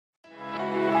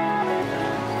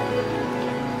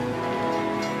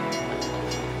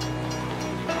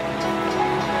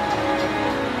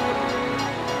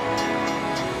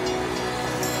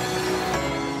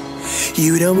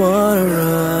You don't wanna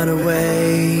run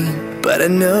away, but I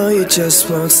know you just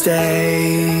won't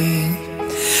stay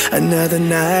another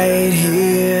night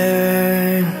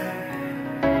here.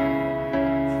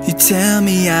 You tell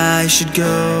me I should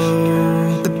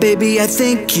go, but baby I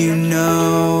think you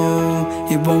know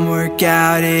it won't work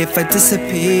out if I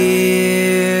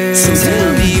disappear. So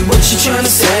tell me what you tryna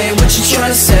say, what you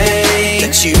tryna say,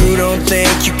 that you don't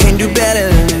think you can do better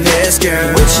than this,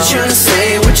 girl. What you tryna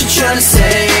say, what you tryna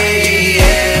say, yeah.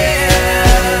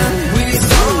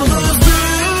 With all those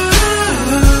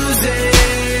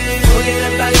bruises, forget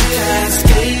about your past,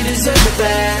 skaters of the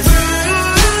past.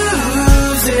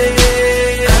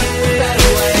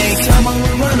 Bruises, come on,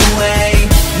 run away.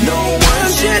 No one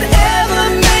should ever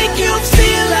make you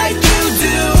feel like you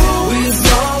do. With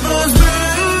all those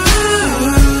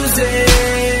bruises.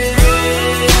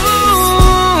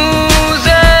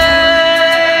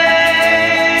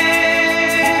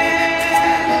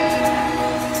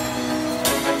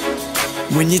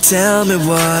 When you tell me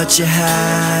what you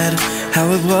had, how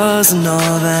it wasn't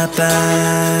all that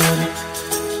bad,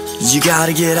 you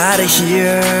gotta get out of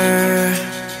here.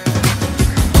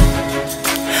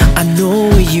 I know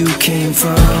where you came from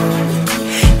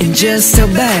and just how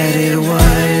bad it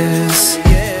was,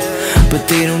 but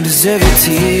they don't deserve your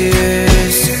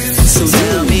tears. So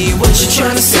tell me what you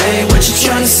tryna say, what you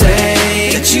tryna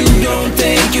say, that you don't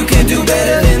think you can do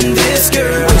better than this,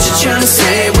 girl. What you tryna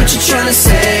say, what you tryna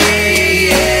say,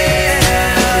 yeah.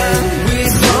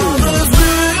 With all those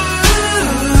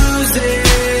bruises,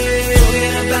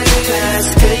 forget about your past,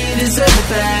 skaters of the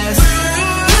past.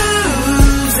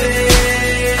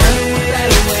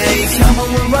 Come on,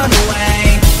 we'll run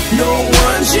away. No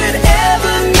one should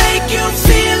ever make you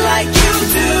feel like you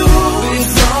do.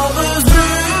 With all those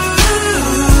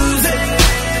bruises.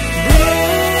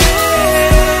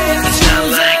 It's not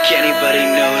like anybody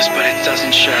knows, but it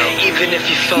doesn't show. Even if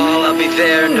you fall, I'll be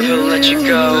there, never let you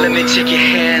go. Let me take your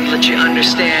hand, let you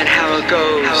understand how it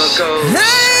goes. How it goes.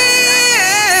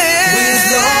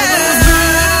 With all those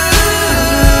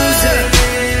bruises,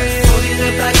 forget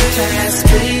about your past,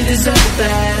 skaters of the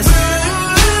past.